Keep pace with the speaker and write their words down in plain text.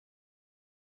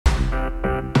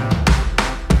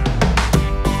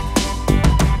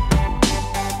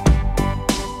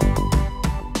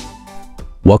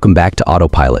Welcome back to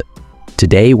Autopilot.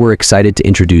 Today, we're excited to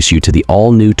introduce you to the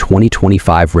all-new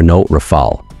 2025 Renault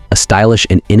Rafale, a stylish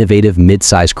and innovative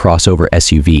mid-size crossover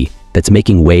SUV that's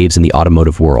making waves in the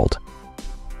automotive world.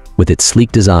 With its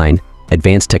sleek design,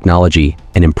 advanced technology,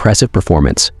 and impressive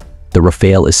performance, the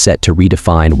Rafale is set to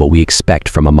redefine what we expect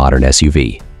from a modern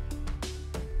SUV.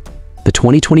 The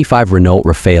 2025 Renault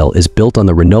Rafale is built on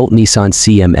the Renault-Nissan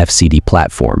CMF-CD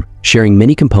platform, sharing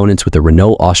many components with the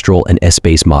Renault Austral and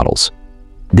S-Base models.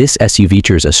 This SUV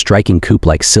features a striking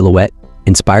coupe-like silhouette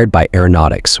inspired by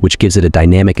aeronautics, which gives it a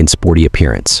dynamic and sporty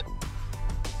appearance.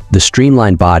 The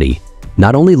streamlined body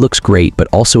not only looks great but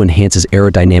also enhances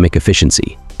aerodynamic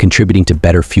efficiency, contributing to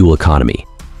better fuel economy.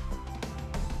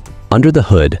 Under the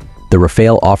hood, the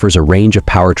Rafale offers a range of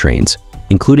powertrains,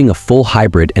 including a full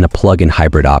hybrid and a plug-in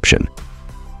hybrid option.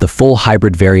 The full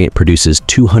hybrid variant produces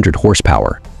 200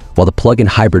 horsepower, while the plug-in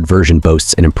hybrid version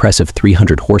boasts an impressive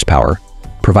 300 horsepower,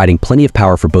 providing plenty of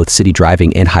power for both city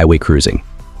driving and highway cruising.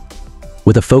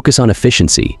 With a focus on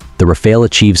efficiency, the Rafale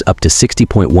achieves up to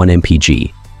 60.1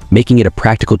 mpg, making it a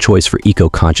practical choice for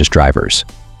eco-conscious drivers.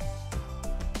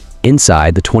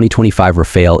 Inside, the 2025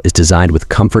 Rafale is designed with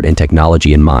comfort and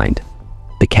technology in mind.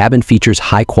 The cabin features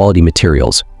high-quality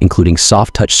materials, including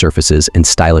soft-touch surfaces and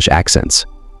stylish accents.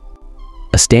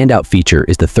 A standout feature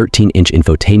is the 13-inch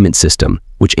infotainment system,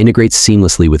 which integrates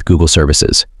seamlessly with Google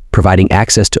services, providing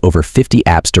access to over 50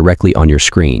 apps directly on your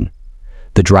screen.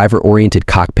 The driver-oriented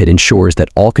cockpit ensures that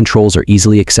all controls are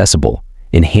easily accessible,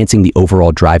 enhancing the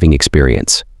overall driving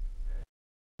experience.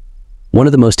 One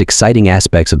of the most exciting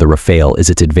aspects of the Rafale is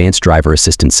its advanced driver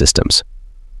assistance systems.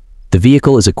 The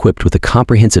vehicle is equipped with a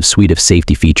comprehensive suite of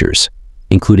safety features,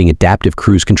 including adaptive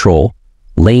cruise control,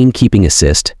 lane keeping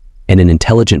assist, and an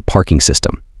intelligent parking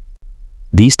system.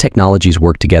 These technologies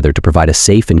work together to provide a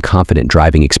safe and confident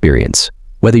driving experience,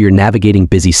 whether you're navigating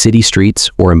busy city streets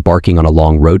or embarking on a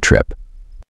long road trip.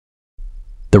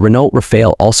 The Renault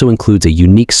Rafale also includes a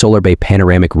unique solar bay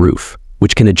panoramic roof,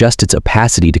 which can adjust its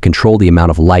opacity to control the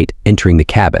amount of light entering the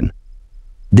cabin.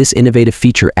 This innovative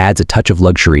feature adds a touch of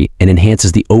luxury and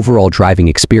enhances the overall driving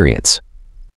experience.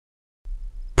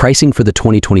 Pricing for the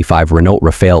 2025 Renault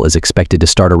Rafale is expected to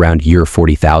start around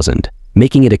 €40,000,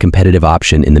 making it a competitive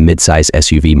option in the midsize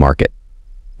SUV market.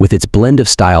 With its blend of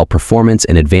style, performance,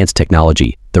 and advanced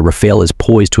technology, the Rafale is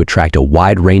poised to attract a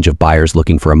wide range of buyers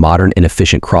looking for a modern and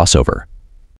efficient crossover.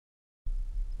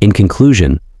 In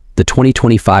conclusion, the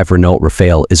 2025 Renault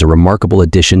Rafale is a remarkable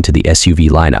addition to the SUV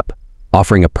lineup,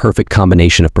 offering a perfect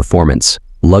combination of performance,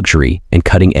 luxury, and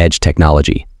cutting-edge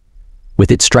technology.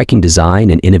 With its striking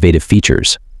design and innovative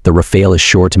features, the Rafale is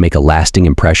sure to make a lasting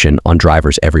impression on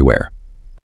drivers everywhere.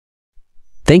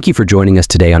 Thank you for joining us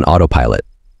today on Autopilot.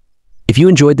 If you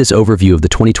enjoyed this overview of the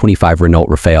 2025 Renault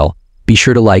Rafale, be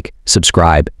sure to like,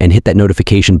 subscribe, and hit that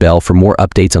notification bell for more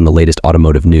updates on the latest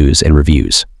automotive news and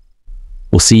reviews.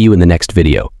 We'll see you in the next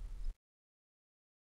video.